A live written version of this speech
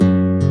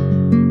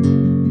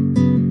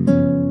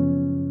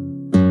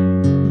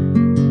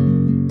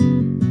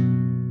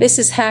This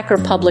is Hacker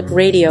Public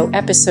Radio,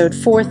 episode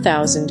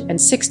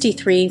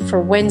 4063 for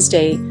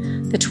Wednesday,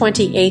 the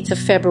 28th of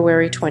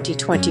February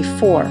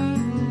 2024.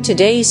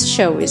 Today's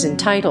show is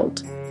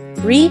entitled,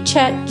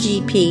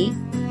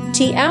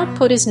 ChatGPT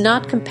Output is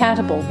not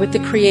compatible with the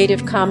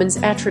Creative Commons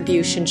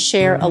Attribution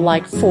Share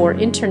Alike 4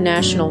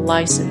 International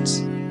License.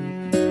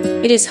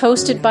 It is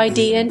hosted by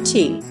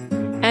DNT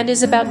and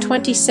is about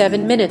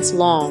 27 minutes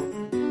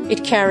long.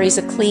 It carries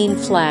a clean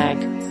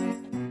flag.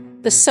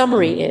 The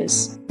summary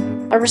is,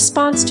 a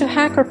response to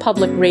Hacker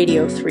Public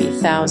Radio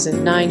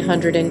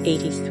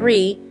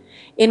 3983,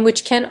 in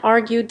which Ken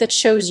argued that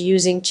shows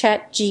using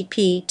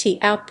ChatGPT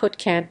Output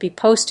can't be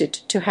posted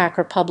to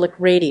Hacker Public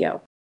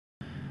Radio.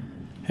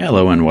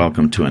 Hello and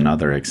welcome to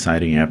another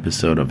exciting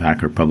episode of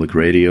Hacker Public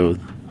Radio.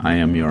 I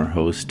am your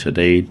host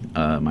today.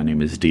 My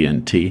name is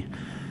DNT,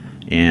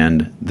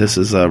 and this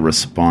is a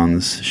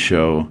response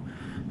show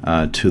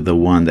to the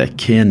one that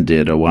Ken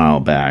did a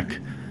while back.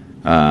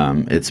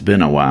 It's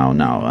been a while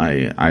now.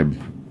 I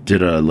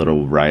did a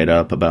little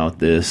write-up about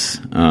this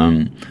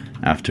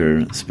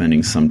after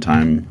spending some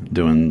time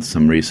doing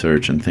some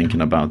research and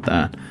thinking about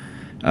that.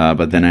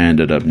 But then I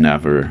ended up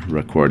never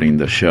recording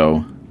the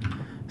show.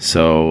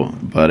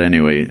 But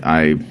anyway,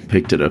 I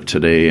picked it up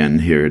today,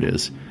 and here it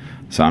is.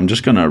 So I'm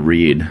just going to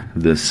read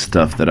this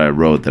stuff that I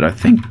wrote that I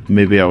think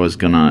maybe I was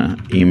going to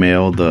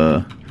email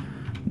the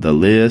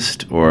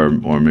list, or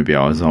maybe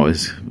I was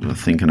always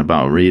thinking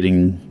about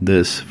reading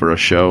this for a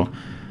show.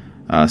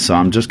 So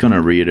I'm just going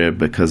to read it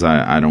because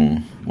I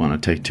don't want to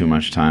take too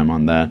much time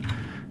on that.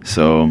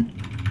 So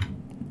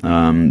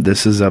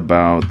this is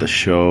about the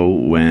show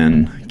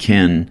when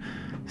Ken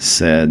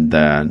said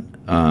that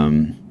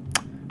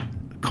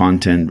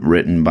content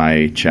written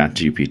by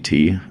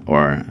ChatGPT,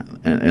 or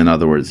in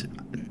other words,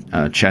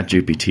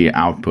 ChatGPT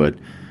Output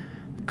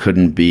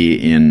couldn't be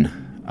in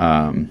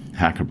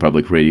Hacker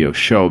Public Radio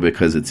show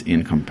because it's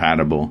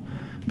incompatible,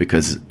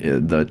 because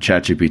the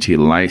ChatGPT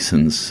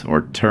license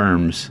or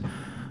terms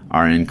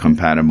are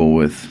incompatible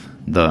with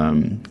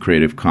the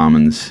Creative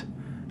Commons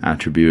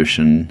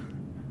Attribution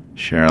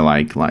Share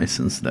Alike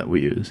license that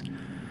we use.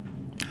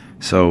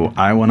 So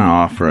I want to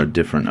offer a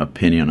different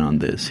opinion on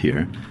this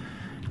here.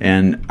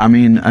 And I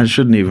mean, I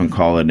shouldn't even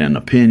call it an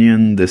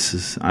opinion. This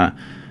is, I'm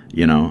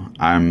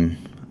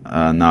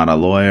not a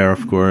lawyer,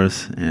 of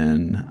course,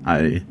 and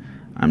I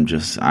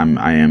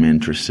am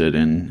interested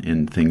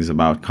in things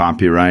about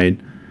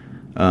copyright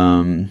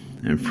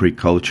and free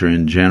culture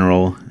in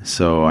general.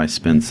 So I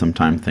spent some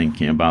time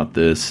thinking about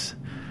this,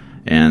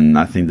 and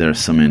I think there's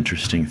some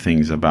interesting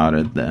things about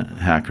it that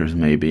hackers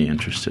may be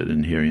interested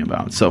in hearing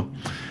about. So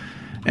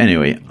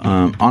anyway,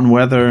 on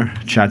whether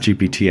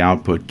ChatGPT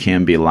Output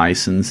can be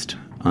licensed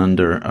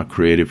under a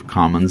Creative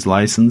Commons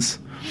license,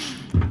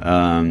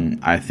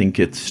 I think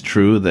it's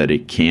true that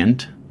it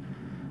can't,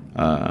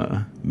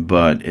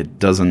 but it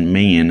doesn't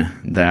mean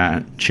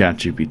that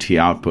ChatGPT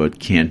Output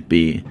can't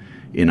be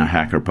in a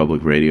Hacker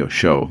Public Radio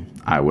show,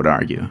 I would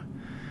argue.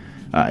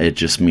 It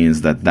just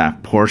means that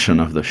that portion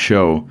of the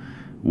show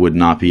would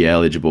not be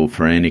eligible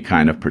for any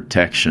kind of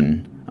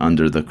protection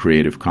under the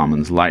Creative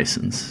Commons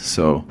license,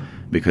 so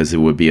because it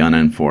would be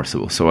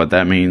unenforceable. So what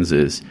that means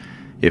is,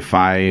 if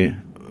I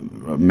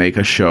make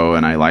a show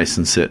and I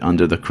license it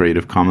under the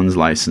Creative Commons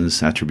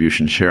license,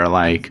 attribution share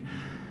alike,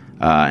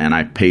 and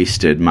I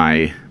pasted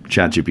my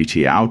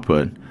ChatGPT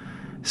output,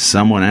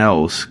 someone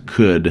else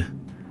could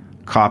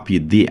copy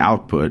the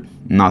output,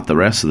 not the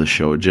rest of the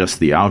show, just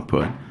the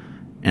output,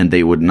 and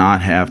they would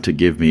not have to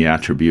give me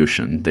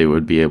attribution. They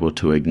would be able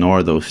to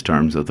ignore those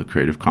terms of the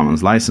Creative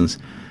Commons license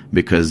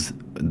because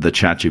the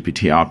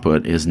ChatGPT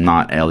output is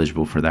not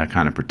eligible for that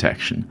kind of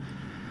protection.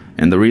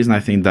 And the reason I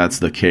think that's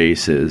the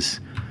case is,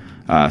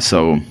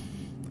 so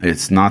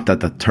it's not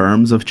that the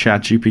terms of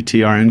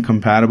ChatGPT are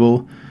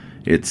incompatible,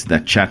 it's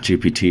that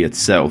ChatGPT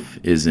itself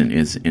is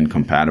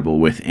incompatible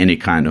with any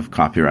kind of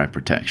copyright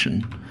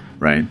protection,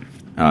 right?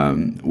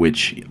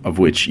 Which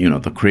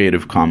the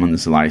Creative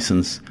Commons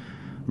license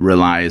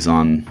relies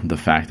on the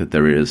fact that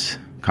there is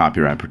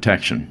copyright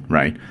protection,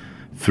 right?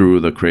 Through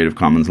the Creative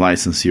Commons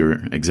license,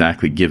 you're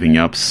exactly giving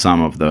up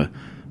some of the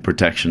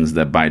protections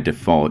that by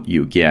default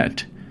you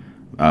get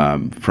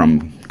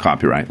from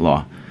copyright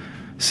law.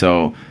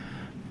 So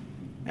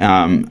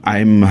I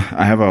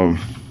have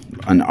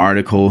an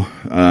article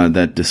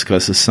that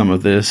discusses some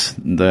of this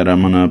that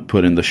I'm going to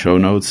put in the show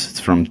notes. It's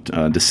from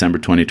December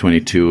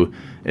 2022.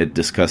 It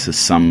discusses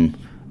some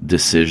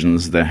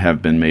decisions that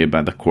have been made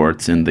by the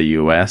courts in the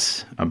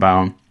U.S.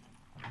 about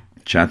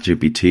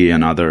ChatGPT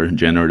and other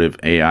generative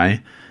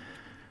AI.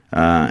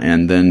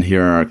 And then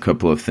here are a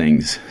couple of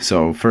things.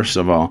 So first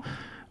of all,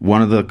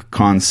 one of the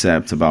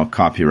concepts about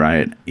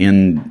copyright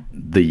in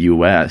the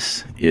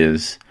U.S.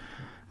 is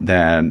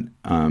that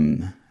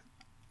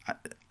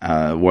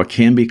what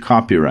can be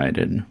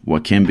copyrighted,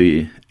 what can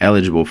be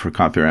eligible for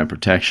copyright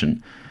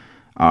protection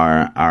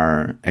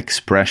are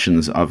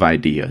expressions of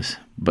ideas,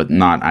 but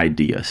not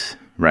ideas,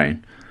 right?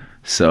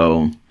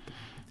 So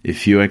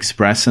if you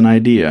express an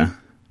idea,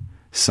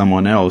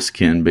 someone else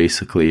can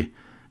basically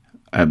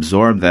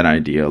absorb that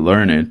idea,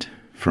 learn it,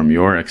 from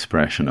your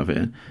expression of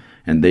it,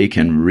 and they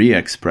can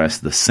re-express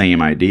the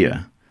same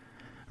idea,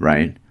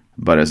 right?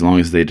 But as long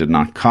as they did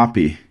not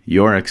copy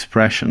your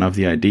expression of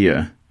the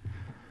idea,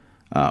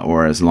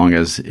 or as long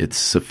as it's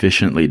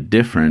sufficiently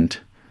different,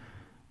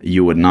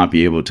 you would not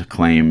be able to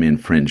claim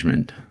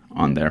infringement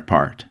on their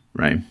part,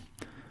 right?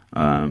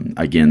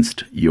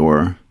 Against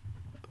your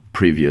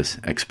previous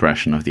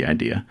expression of the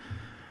idea.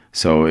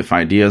 So if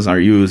ideas are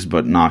used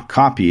but not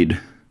copied,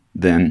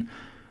 then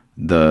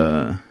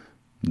the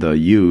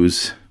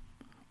use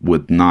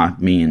would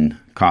not mean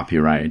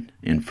copyright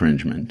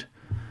infringement,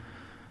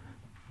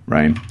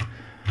 right?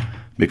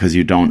 Because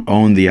you don't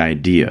own the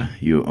idea,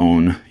 you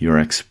own your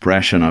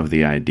expression of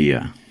the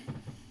idea.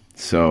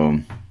 So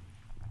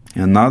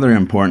another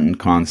important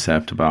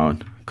concept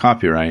about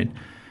copyright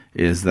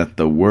is that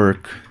the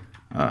work,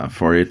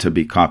 for it to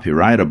be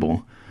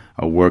copyrightable,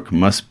 a work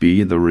must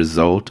be the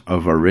result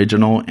of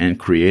original and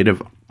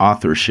creative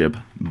authorship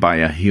by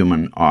a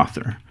human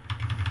author.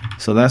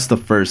 So that's the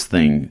first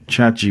thing.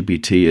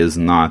 ChatGPT is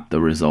not the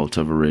result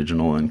of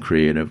original and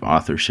creative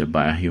authorship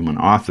by a human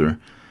author.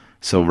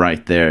 So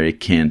right there, it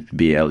can't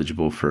be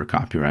eligible for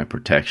copyright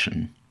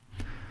protection.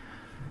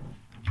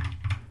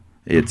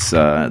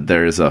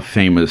 There is a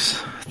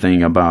famous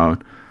thing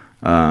about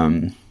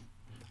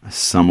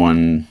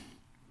someone.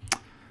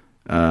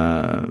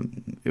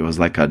 It was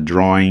like a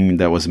drawing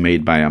that was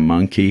made by a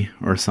monkey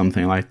or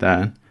something like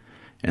that,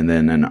 and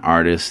then an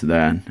artist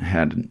that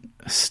had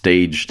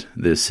staged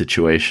this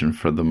situation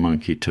for the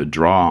monkey to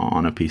draw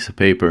on a piece of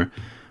paper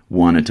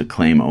wanted to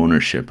claim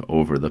ownership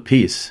over the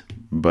piece,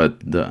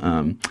 but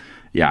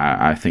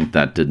I think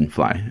that didn't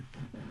fly.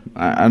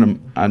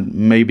 I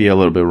may be a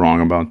little bit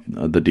wrong about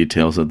the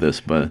details of this,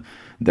 but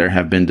there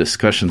have been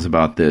discussions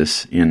about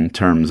this in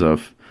terms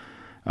of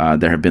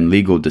there have been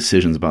legal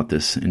decisions about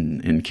this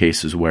in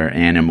cases where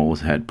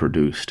animals had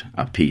produced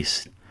a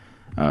piece,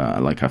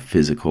 like a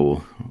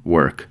physical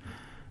work,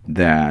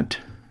 that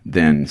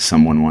then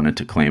someone wanted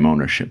to claim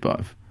ownership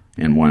of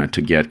and wanted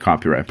to get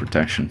copyright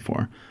protection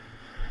for.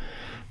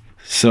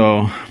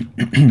 So,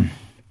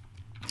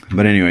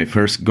 but anyway,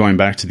 first going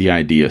back to the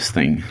ideas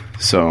thing.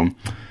 So,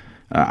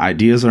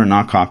 ideas are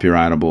not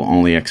copyrightable,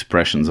 only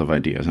expressions of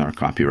ideas are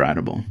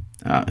copyrightable.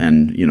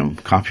 And,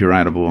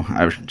 copyrightable,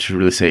 I should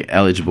really say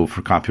eligible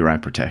for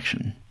copyright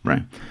protection,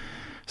 right?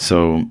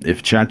 So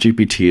if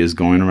ChatGPT is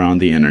going around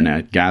the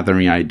internet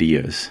gathering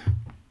ideas,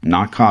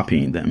 not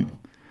copying them,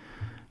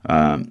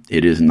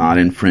 it is not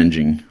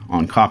infringing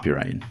on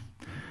copyright.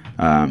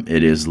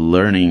 It is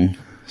learning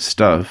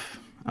stuff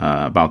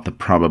about the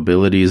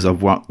probabilities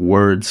of what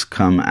words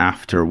come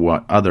after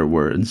what other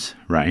words,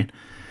 right?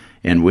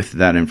 And with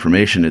that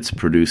information, it's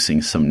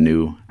producing some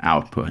new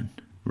output,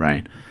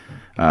 right?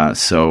 There's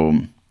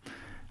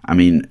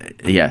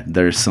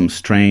some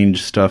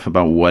strange stuff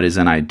about what is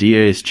an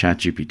idea. Is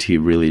ChatGPT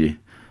really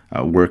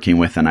working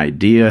with an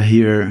idea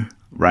here,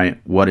 right?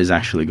 What is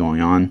actually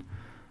going on?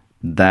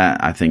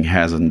 That, I think,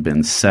 hasn't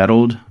been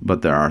settled,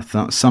 but there are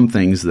some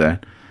things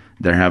that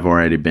there have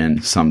already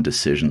been some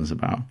decisions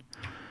about.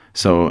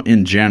 So,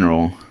 in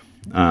general,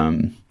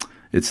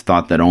 it's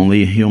thought that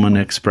only human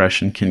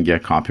expression can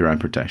get copyright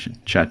protection.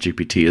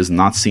 ChatGPT is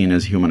not seen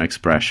as human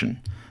expression.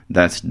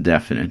 That's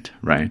definite,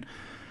 right?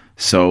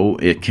 So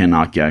it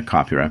cannot get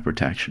copyright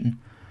protection.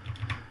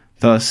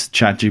 Thus,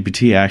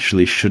 ChatGPT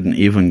actually shouldn't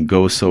even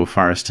go so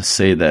far as to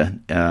say that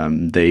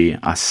they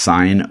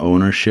assign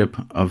ownership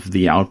of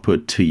the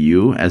output to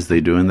you as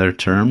they do in their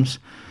terms,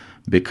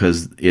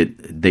 because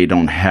they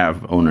don't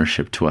have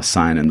ownership to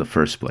assign in the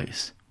first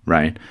place,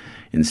 right?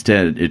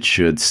 Instead, it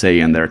should say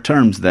in their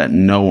terms that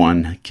no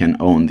one can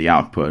own the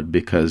output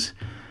because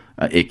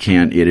it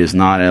is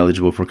not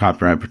eligible for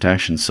copyright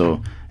protection.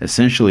 So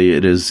essentially,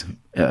 it is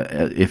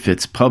if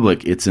it's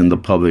public, it's in the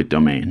public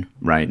domain,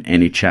 right?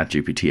 Any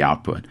ChatGPT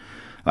output.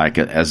 Like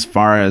as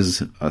far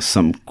as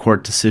some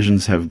court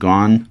decisions have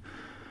gone,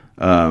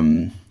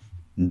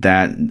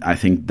 that I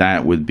think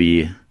that would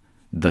be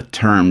the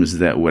terms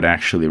that would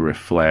actually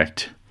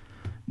reflect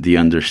the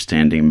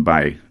understanding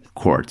by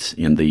courts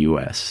in the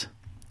U.S.,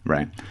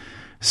 right?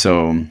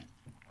 So,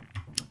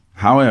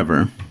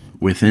 however,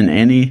 within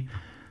any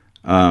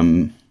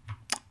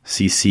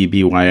CC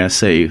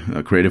BY-SA,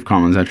 a Creative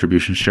Commons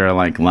Attribution Share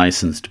Alike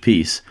licensed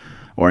piece,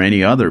 or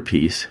any other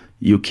piece,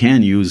 you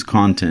can use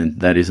content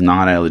that is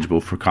not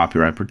eligible for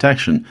copyright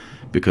protection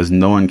because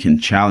no one can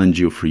challenge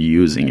you for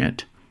using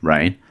it,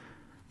 right?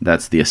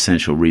 That's the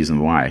essential reason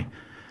why.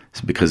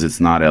 It's because it's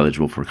not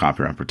eligible for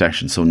copyright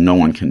protection, so no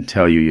one can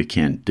tell you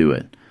can't do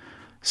it.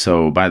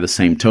 So by the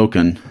same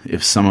token,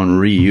 if someone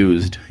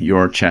reused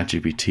your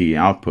ChatGPT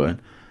output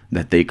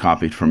that they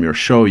copied from your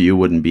show, you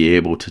wouldn't be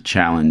able to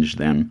challenge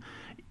them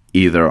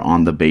either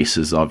on the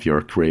basis of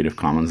your Creative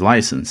Commons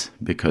license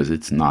because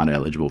it's not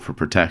eligible for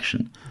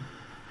protection.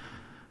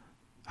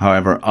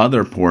 However,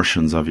 other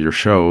portions of your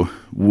show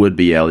would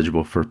be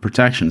eligible for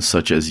protection,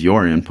 such as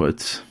your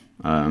inputs,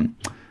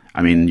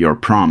 your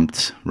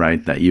prompts,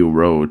 right, that you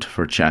wrote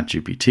for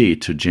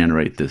ChatGPT to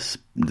generate this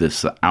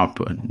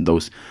output.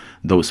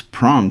 Those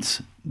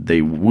prompts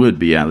they would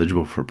be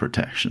eligible for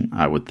protection,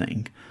 I would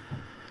think.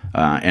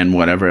 And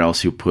whatever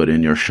else you put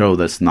in your show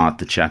that's not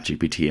the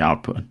ChatGPT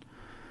output.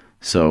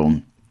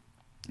 So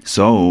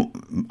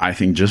I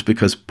think just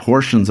because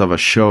portions of a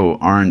show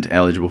aren't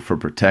eligible for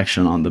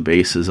protection on the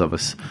basis of a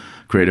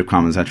Creative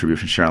Commons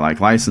Attribution Share Alike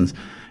license,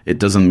 it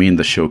doesn't mean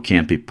the show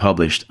can't be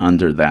published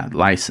under that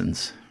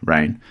license,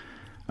 right?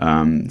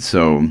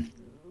 Of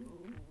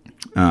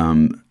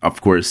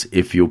course,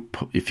 if you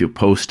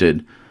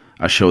posted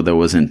a show that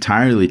was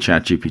entirely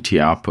ChatGPT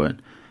output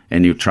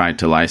and you tried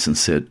to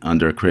license it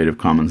under a Creative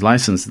Commons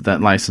license,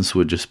 that license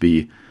would just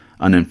be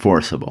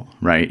unenforceable,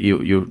 right?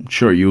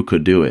 You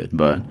could do it,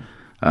 but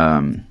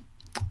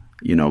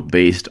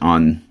based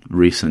on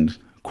recent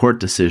court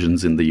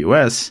decisions in the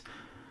U.S.,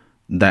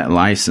 that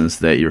license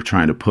that you're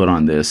trying to put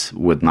on this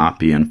would not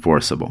be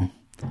enforceable.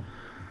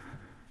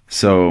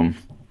 So,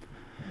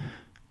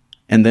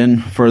 and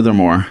then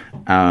furthermore,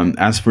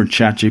 as for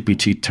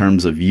ChatGPT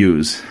terms of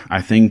use,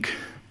 I think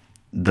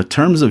the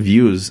terms of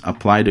use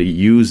apply to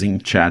using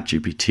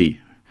ChatGPT,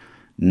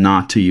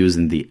 not to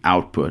using the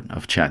output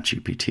of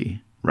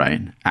ChatGPT,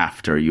 right?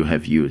 After you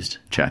have used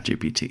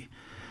ChatGPT.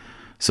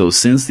 So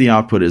since the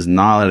output is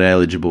not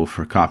eligible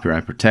for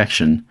copyright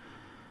protection,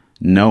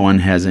 no one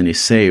has any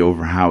say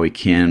over how it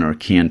can or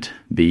can't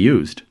be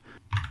used.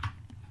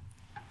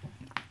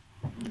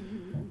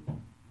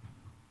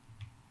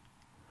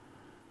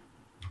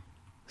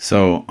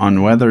 So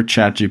on whether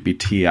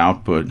ChatGPT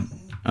output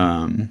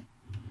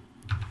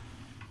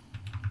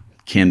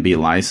can be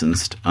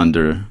licensed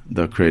under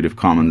the Creative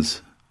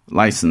Commons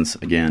license,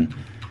 again,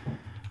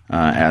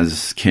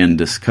 as Ken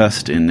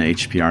discussed in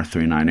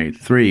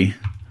HPR4063,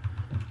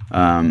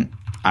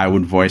 I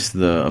would voice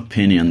the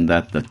opinion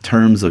that the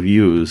terms of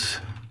use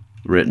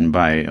written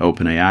by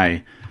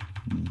OpenAI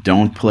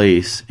don't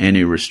place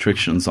any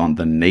restrictions on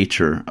the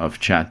nature of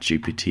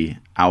ChatGPT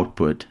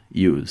output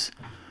use,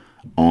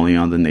 only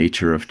on the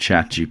nature of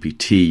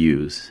ChatGPT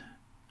use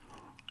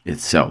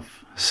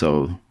itself.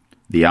 So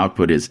the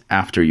output is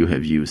after you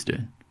have used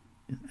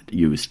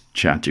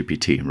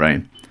ChatGPT,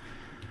 right?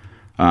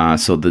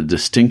 So the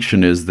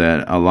distinction is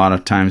that a lot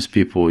of times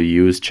people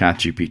use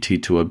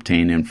ChatGPT to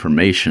obtain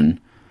information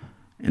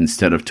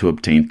instead of to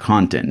obtain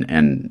content.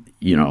 And,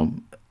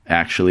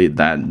 actually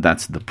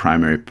that's the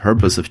primary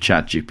purpose of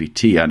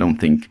ChatGPT. I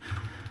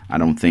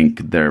don't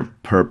think their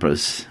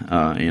purpose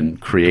in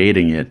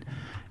creating it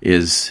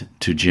is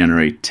to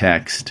generate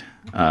text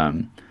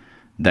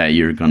that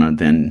you're going to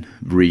then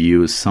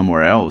reuse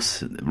somewhere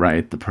else,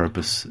 right? The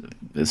purpose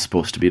is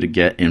supposed to be to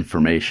get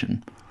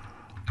information.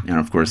 And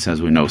of course,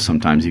 as we know,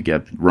 sometimes you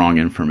get wrong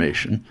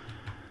information.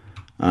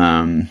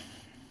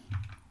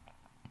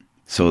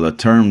 So the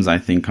terms, I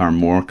think, are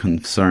more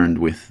concerned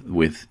with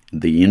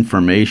the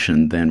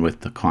information than with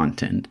the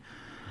content.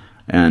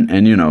 And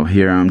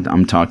here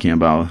I'm talking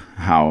about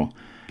how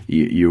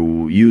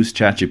you use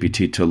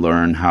ChatGPT to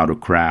learn how to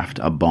craft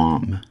a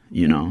bomb.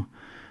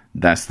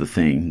 That's the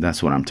thing.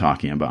 That's what I'm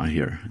talking about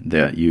here.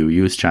 That you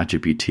use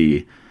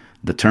ChatGPT.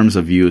 The terms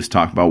of use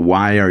talk about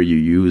why are you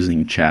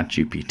using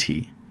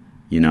ChatGPT.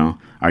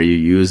 Are you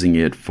using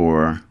it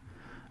for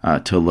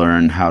to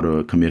learn how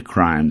to commit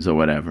crimes or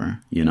whatever?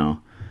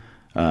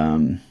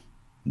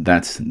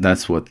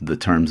 That's what the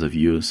terms of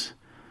use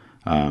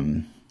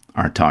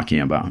are talking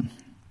about.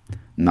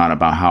 Not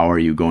about how are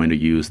you going to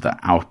use the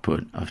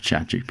output of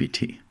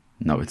ChatGPT.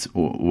 No, it's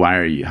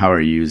how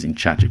are you using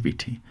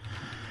ChatGPT?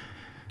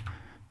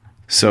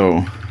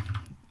 So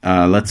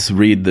let's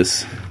read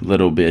this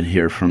little bit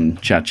here from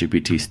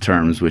ChatGPT's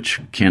terms,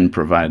 which Ken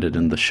provided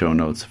in the show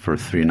notes for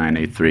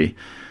 3983.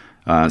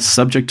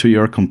 Subject to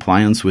your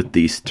compliance with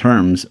these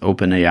terms,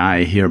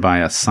 OpenAI hereby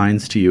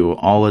assigns to you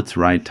all its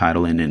right,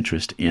 title, and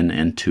interest in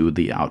and to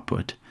the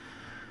output.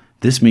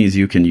 This means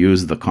you can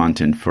use the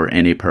content for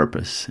any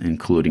purpose,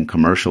 including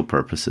commercial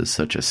purposes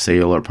such as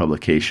sale or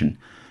publication,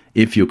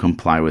 if you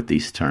comply with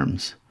these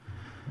terms.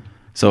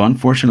 So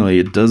unfortunately,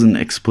 it doesn't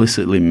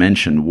explicitly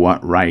mention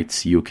what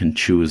rights you can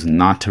choose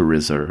not to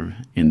reserve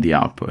in the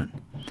output.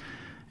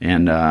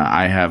 And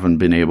I haven't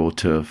been able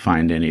to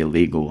find any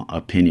legal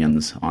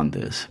opinions on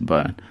this,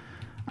 but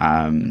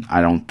I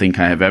don't think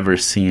I have ever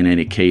seen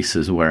any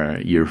cases where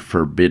you're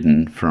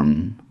forbidden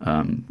from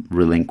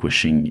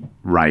relinquishing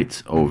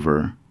rights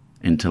over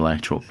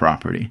intellectual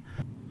property.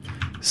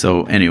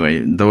 So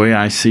anyway, the way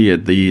I see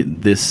it,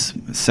 this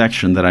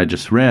section that I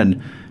just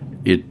read,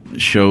 it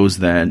shows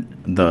that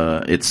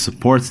it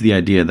supports the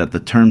idea that the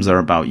terms are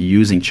about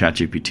using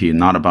ChatGPT,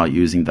 not about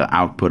using the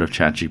output of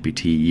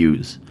ChatGPT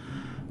use.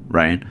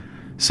 Right?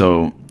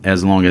 So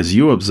as long as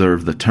you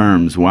observe the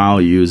terms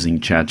while using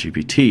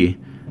ChatGPT,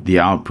 the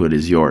output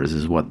is yours,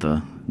 is what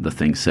the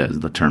thing says,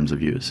 the terms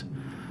of use.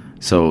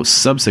 So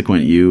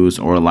subsequent use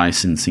or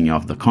licensing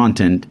of the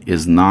content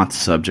is not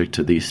subject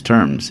to these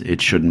terms.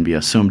 It shouldn't be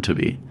assumed to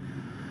be.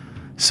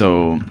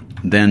 So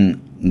then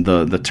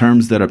the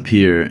terms that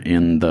appear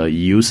in the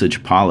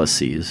usage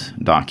policies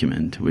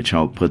document, which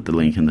I'll put the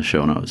link in the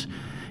show notes,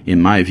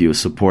 in my view,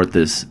 support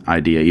this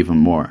idea even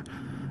more.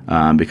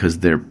 Because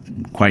they're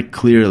quite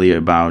clearly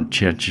about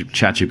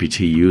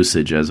ChatGPT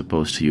usage as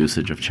opposed to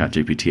usage of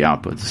ChatGPT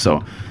output.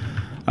 So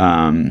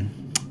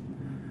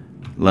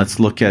let's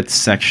look at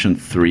section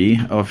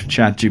 3 of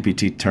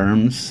ChatGPT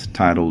terms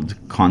titled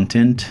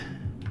Content.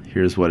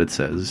 Here's what it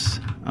says.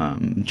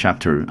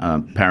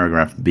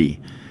 Paragraph B.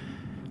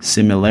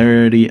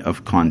 Similarity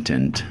of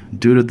content.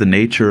 Due to the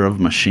nature of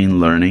machine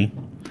learning,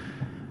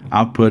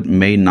 output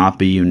may not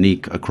be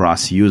unique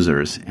across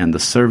users, and the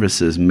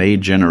services may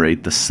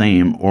generate the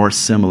same or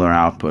similar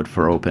output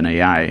for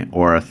OpenAI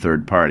or a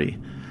third party.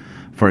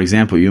 For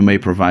example, you may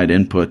provide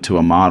input to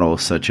a model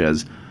such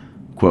as,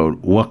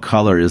 quote, "What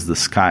color is the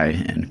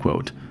sky?" end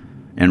quote,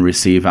 and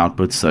receive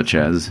outputs such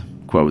as,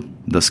 quote,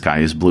 "The sky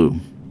is blue,"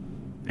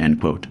 end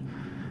quote.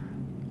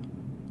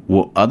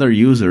 Well, other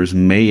users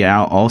may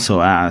also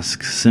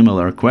ask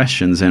similar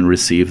questions and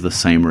receive the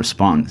same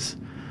response.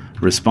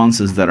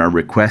 Responses that are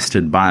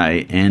requested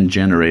by and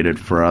generated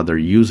for other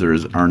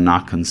users are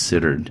not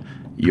considered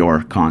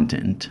your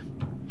content.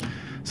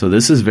 So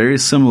this is very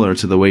similar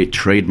to the way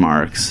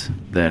trademarks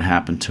that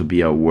happen to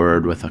be a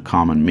word with a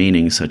common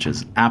meaning, such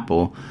as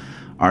Apple,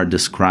 are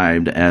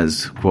described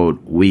as, quote,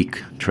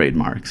 weak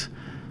trademarks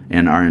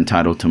and are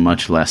entitled to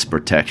much less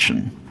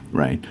protection,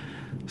 right?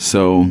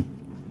 So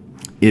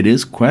it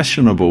is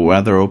questionable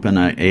whether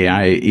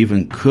OpenAI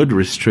even could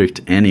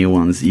restrict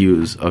anyone's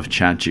use of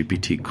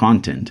ChatGPT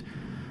content.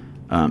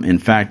 In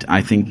fact,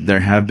 I think there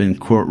have been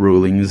court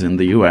rulings in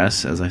the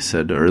U.S., as I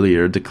said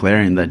earlier,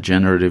 declaring that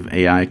generative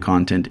AI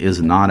content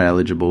is not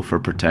eligible for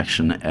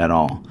protection at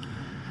all.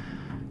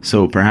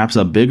 So perhaps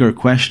a bigger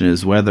question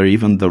is whether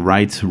even the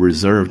rights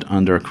reserved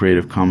under a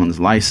Creative Commons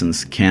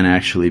license can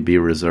actually be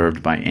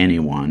reserved by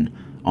anyone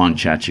on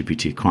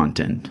ChatGPT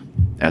content,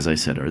 as I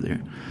said earlier,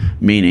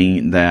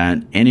 meaning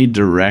that any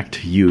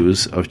direct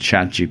use of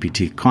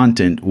ChatGPT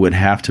content would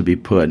have to be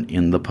put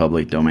in the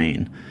public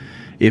domain.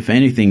 If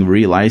anything,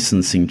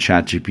 relicensing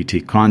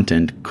ChatGPT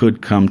content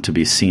could come to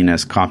be seen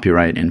as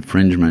copyright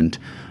infringement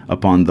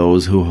upon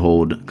those who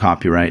hold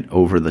copyright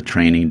over the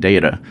training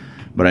data.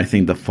 But I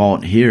think the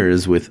fault here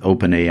is with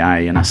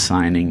OpenAI in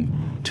assigning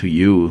to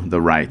you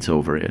the rights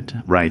over it,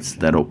 rights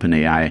that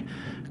OpenAI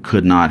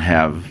could not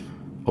have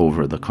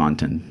over the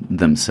content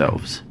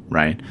themselves,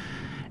 right?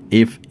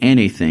 If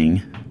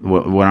anything,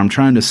 what I'm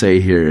trying to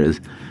say here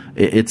is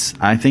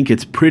I think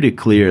it's pretty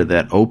clear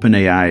that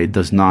OpenAI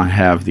does not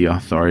have the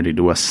authority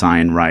to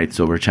assign rights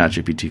over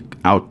ChatGPT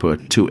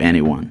output to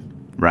anyone,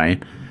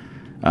 right?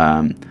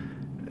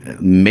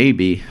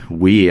 Maybe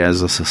we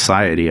as a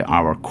society,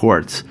 our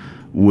courts,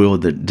 will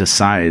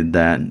decide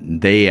that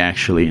they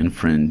actually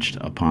infringed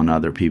upon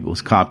other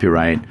people's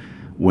copyright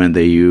when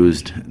they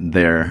used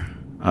their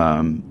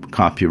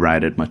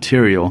copyrighted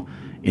material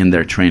in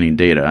their training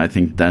data. I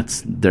think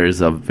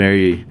there's a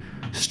very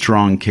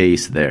strong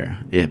case there.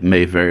 It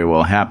may very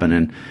well happen,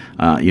 and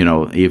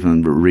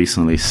even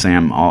recently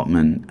Sam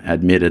Altman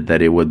admitted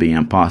that it would be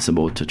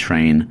impossible to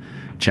train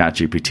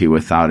ChatGPT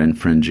without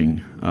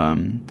infringing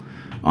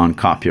on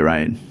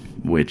copyright,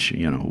 which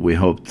we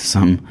hope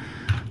some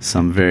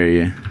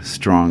very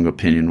strong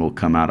opinion will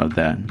come out of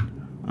that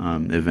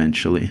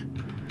eventually.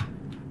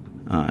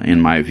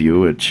 In my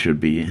view, it should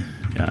be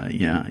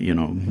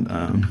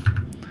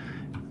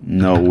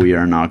no, we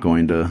are not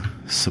going to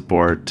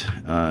support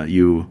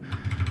you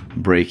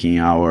breaking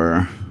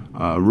our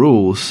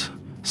rules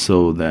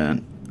so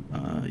that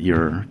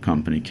your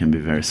company can be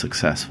very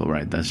successful,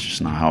 right? That's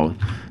just not how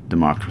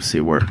democracy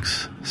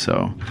works.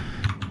 So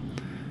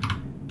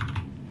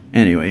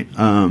anyway,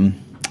 now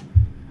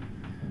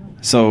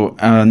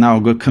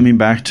coming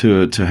back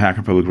to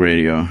Hacker Public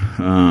Radio,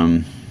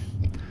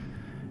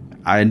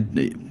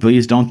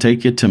 please don't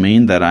take it to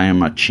mean that I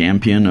am a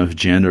champion of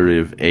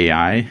generative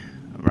AI,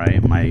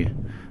 right?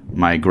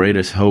 My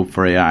greatest hope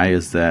for AI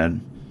is that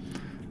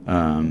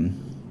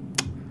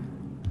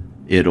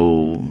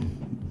it'll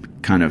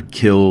kind of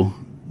kill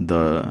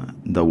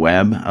the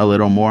web a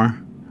little more,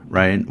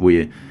 right?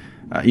 We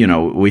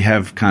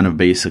have kind of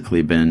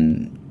basically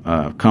been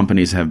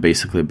companies have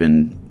basically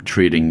been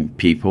treating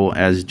people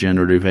as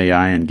generative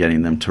AI and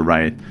getting them to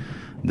write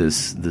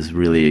this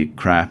really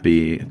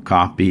crappy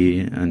copy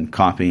and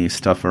copying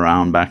stuff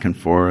around back and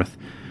forth,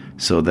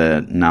 so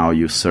that now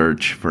you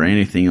search for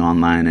anything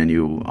online and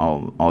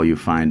all you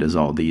find is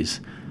all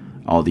these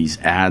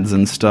ads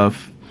and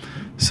stuff.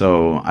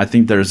 So I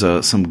think there's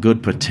some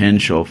good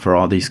potential for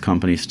all these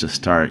companies to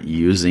start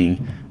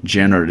using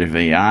generative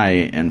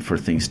AI and for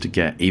things to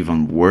get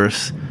even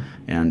worse,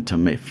 and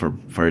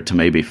for it to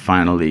maybe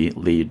finally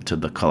lead to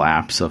the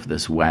collapse of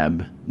this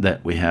web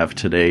that we have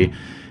today,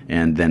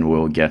 and then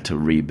we'll get to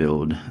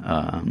rebuild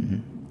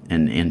an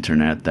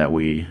internet that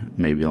we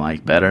maybe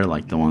like better,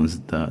 like the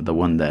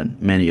one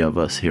that many of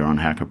us here on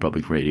Hacker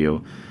Public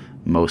Radio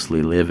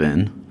mostly live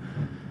in.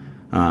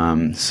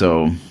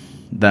 So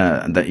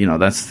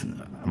that's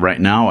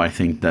right now. I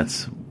think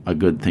that's a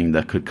good thing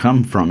that could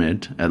come from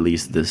it. At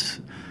least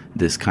this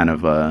kind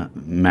of a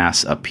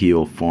mass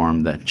appeal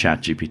form that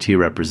ChatGPT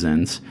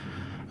represents.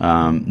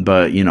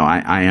 But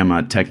I am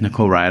a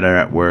technical writer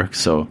at work,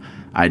 so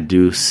I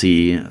do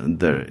see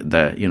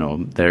that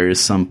there is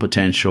some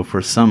potential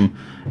for some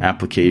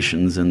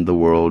applications in the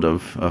world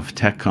of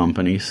tech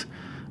companies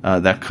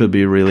that could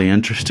be really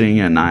interesting,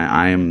 and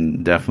I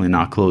am definitely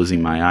not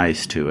closing my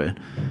eyes to it.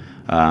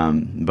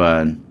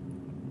 But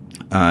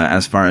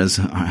as far as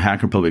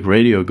Hacker Public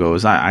Radio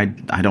goes, I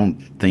don't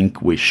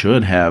think we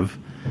should have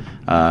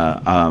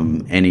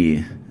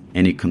any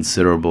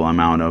considerable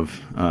amount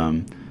of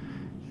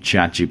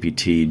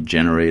ChatGPT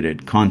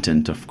generated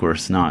content. Of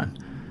course not.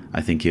 I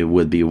think it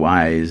would be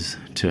wise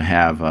to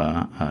have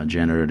a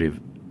generative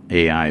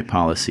AI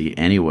policy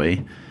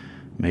anyway.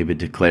 Maybe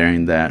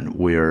declaring that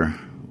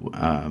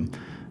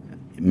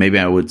maybe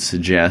I would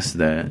suggest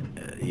that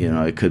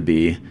it could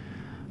be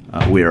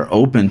we are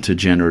open to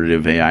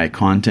generative AI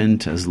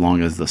content as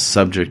long as the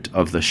subject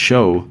of the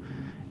show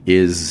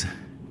is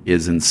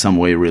in some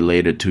way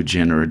related to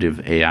generative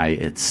AI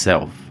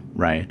itself,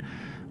 right?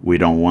 We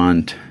don't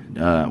want,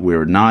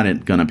 we're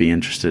not going to be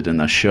interested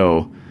in a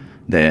show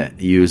that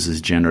uses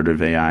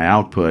generative AI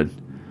output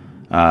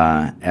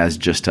as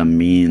just a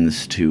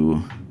means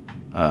to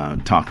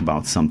talk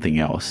about something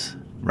else,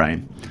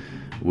 right?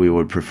 We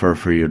would prefer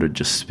for you to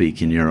just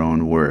speak in your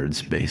own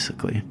words,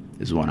 basically,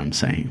 is what I'm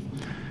saying.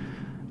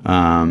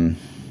 But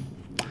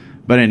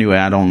anyway,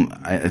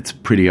 it's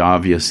pretty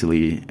obvious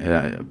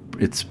that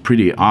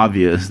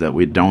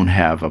we don't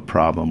have a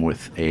problem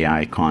with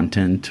AI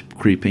content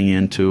creeping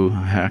into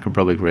Hacker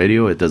Public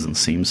Radio. It doesn't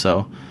seem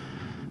so.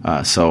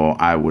 So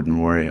I wouldn't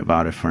worry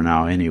about it for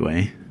now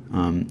anyway.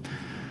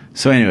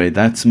 So anyway,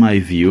 that's my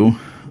view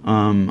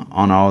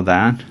on all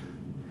that.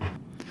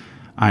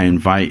 I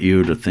invite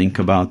you to think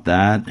about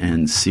that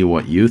and see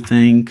what you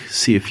think.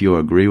 See if you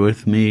agree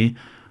with me,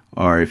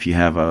 or if you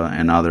have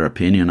another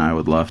opinion. I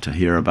would love to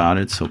hear about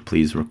it. So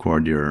please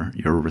record your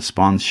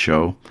response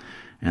show,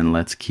 and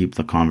let's keep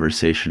the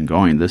conversation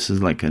going. This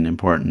is like an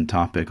important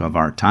topic of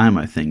our time,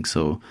 I think.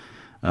 So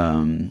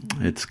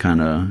it's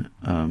kind of,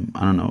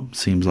 I don't know,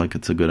 seems like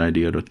it's a good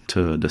idea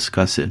to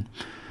discuss it.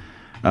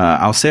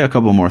 I'll say a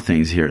couple more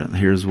things here.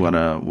 Here's what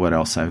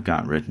else I've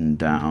got written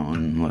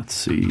down. Let's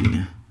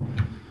see.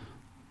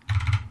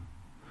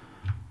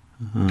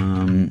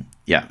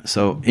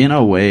 So in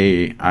a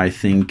way, I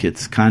think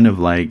it's kind of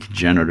like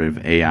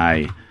generative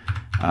AI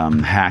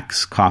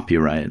hacks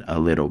copyright a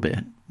little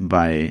bit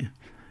by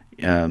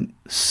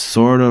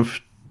sort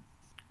of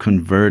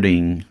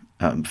converting,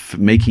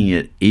 making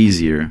it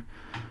easier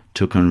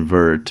to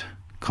convert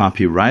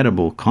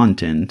copyrightable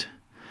content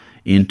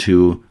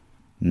into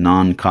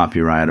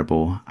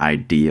non-copyrightable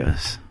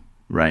ideas,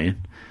 right?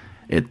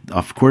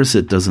 Of course,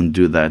 it doesn't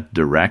do that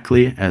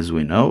directly, as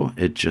we know.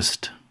 It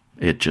just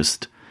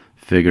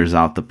figures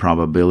out the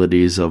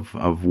probabilities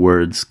of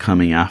words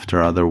coming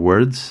after other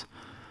words.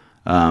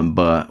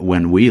 But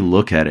when we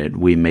look at it,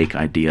 we make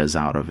ideas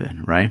out of it,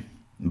 right?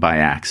 By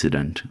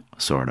accident,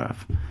 sort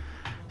of.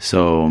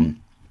 So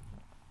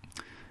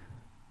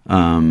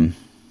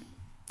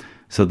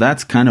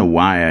that's kind of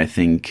why I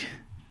think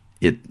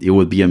it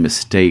would be a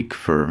mistake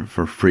for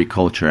free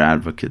culture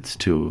advocates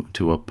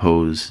to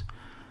oppose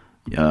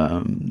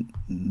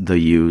the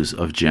use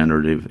of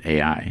generative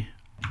AI.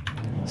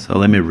 So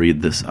let me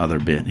read this other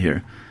bit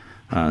here.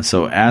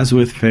 So as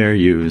with fair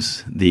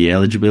use, the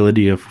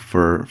eligibility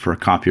for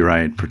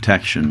copyright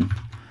protection,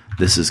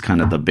 this is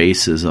kind of the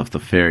basis of the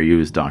fair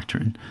use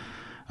doctrine.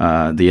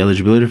 The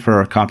eligibility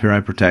for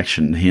copyright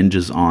protection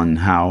hinges on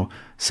how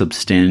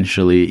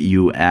substantially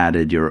you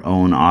added your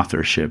own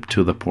authorship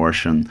to the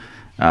portion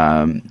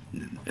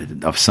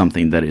of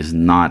something that is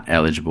not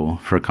eligible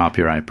for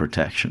copyright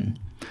protection.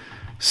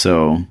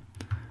 So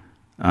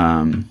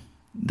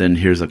then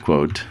here's a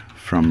quote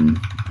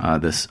from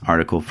this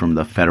article from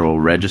the Federal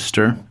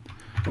Register,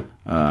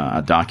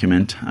 a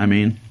document,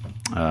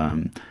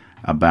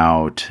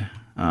 about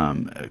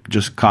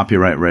just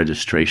copyright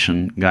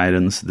registration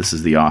guidance. This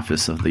is the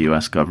office of the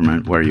U.S.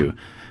 government where you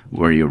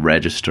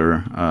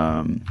register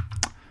your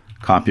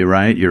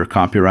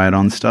copyright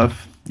on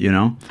stuff.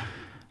 You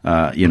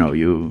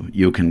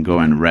can go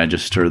and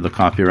register the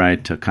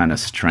copyright to kind of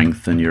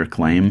strengthen your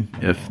claim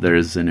if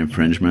there's an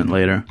infringement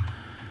later.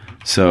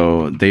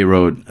 So they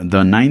wrote,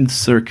 the Ninth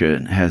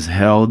Circuit has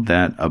held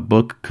that a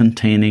book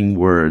containing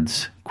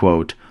words,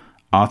 quote,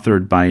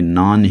 authored by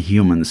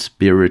non-human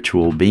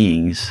spiritual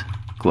beings,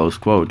 close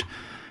quote,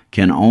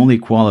 can only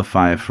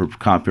qualify for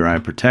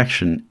copyright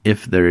protection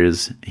if there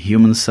is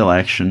human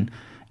selection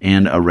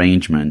and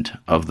arrangement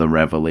of the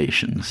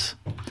revelations.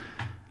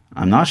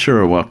 I'm not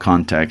sure what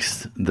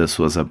context this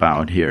was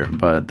about here,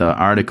 but the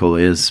article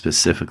is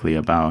specifically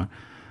about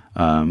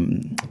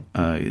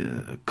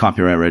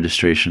copyright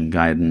registration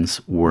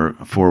guidance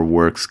for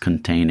works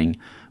containing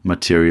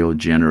material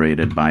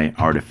generated by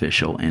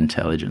artificial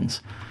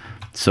intelligence.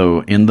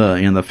 So in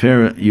the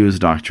fair use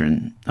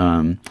doctrine,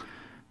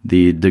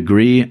 the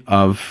degree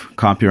of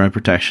copyright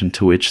protection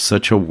to which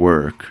such a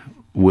work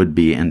would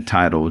be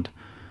entitled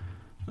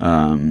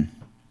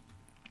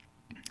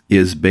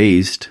is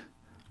based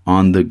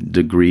on the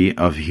degree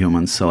of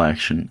human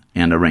selection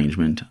and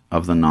arrangement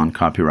of the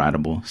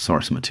non-copyrightable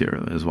source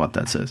material, is what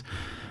that says.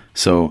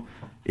 So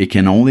it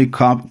can only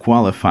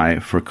qualify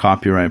for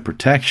copyright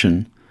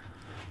protection,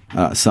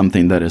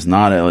 something that is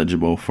not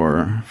eligible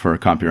for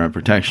copyright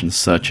protection,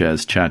 such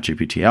as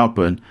ChatGPT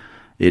Output.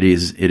 It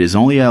is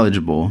only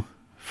eligible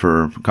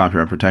for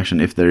copyright protection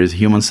if there is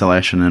human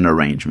selection and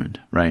arrangement,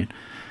 right?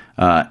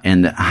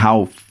 And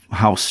how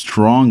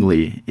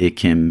strongly it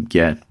can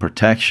get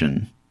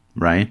protection,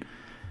 right,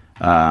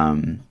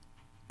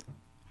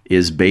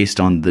 is based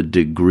on the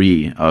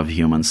degree of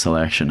human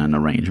selection and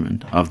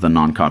arrangement of the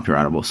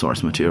non-copyrightable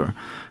source material.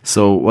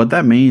 So what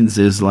that means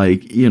is,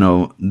 like, you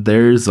know,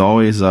 there's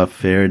always a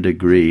fair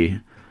degree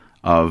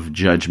of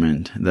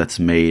judgment that's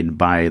made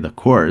by the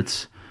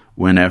courts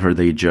whenever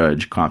they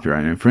judge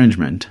copyright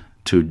infringement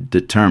to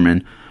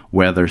determine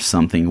whether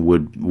something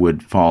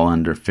would fall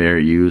under fair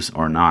use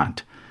or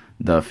not.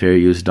 The fair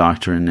use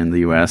doctrine in the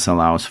U.S.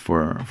 allows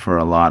for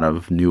a lot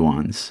of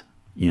nuance,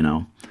 you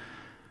know.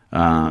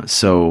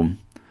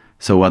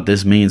 So what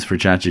this means for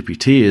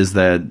ChatGPT is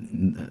that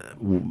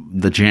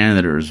the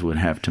janitors would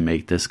have to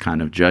make this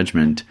kind of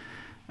judgment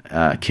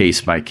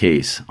case by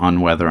case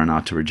on whether or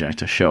not to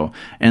reject a show.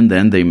 And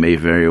then they may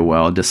very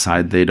well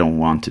decide they don't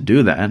want to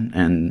do that,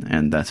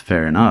 and that's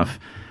fair enough,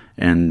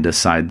 and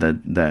decide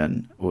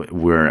that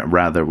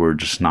we're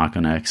just not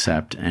going to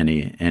accept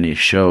any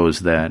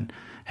shows that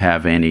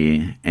have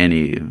any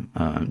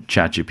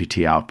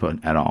ChatGPT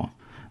output at all.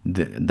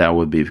 That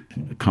would be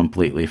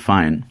completely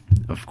fine,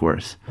 of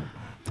course.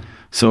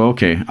 So,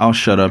 okay, I'll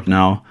shut up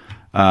now.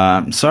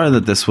 Sorry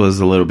that this was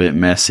a little bit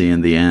messy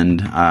in the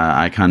end.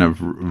 I kind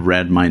of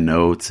read my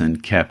notes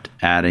and kept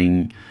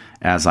adding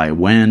as I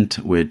went,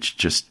 which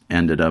just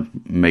ended up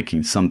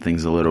making some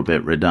things a little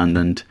bit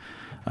redundant.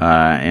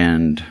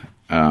 I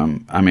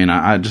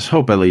just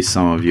hope at least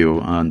some of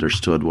you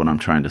understood what I'm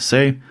trying to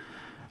say.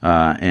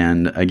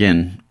 And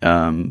again,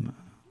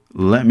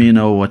 let me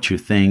know what you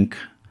think.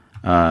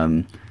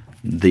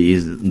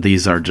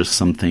 These are just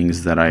some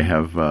things that I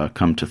have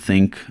come to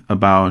think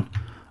about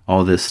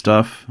all this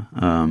stuff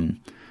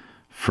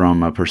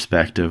from a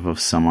perspective of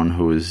someone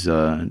who is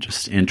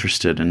just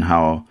interested in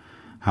how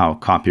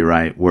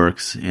copyright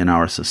works in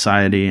our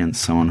society, and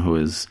someone who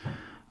is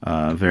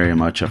very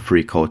much a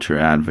free culture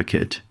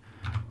advocate.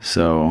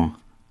 So,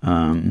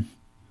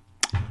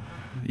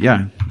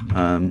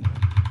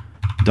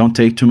 don't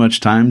take too much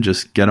time.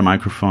 Just get a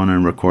microphone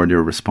and record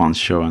your response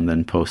show, and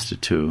then post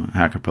it to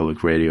Hacker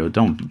Public Radio.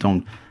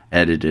 Don't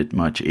edit it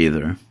much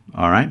either.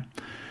 All right.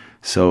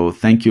 So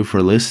thank you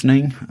for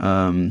listening,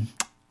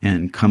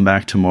 and come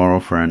back tomorrow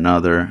for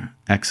another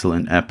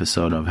excellent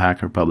episode of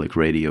Hacker Public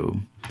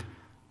Radio.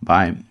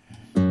 Bye.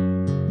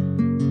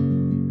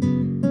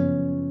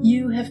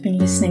 You have been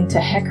listening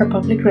to Hacker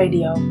Public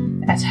Radio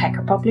at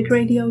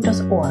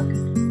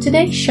hackerpublicradio.org.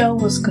 Today's show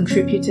was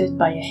contributed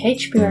by a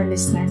HPR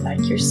listener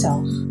like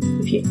yourself.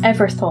 If you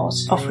ever thought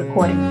of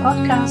recording a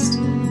podcast,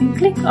 then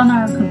click on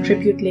our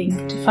contribute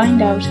link to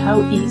find out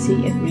how easy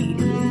it really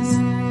is.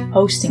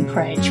 Hosting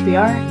for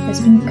HPR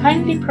has been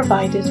kindly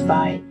provided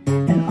by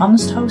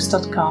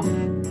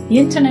anhonesthost.com, the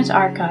Internet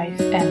Archive,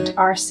 and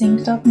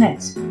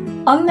rsync.net.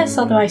 Unless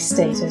otherwise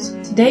stated,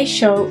 today's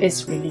show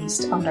is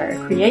released under a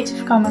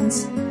Creative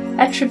Commons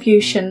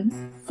Attribution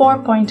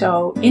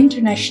 4.0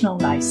 International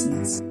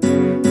License.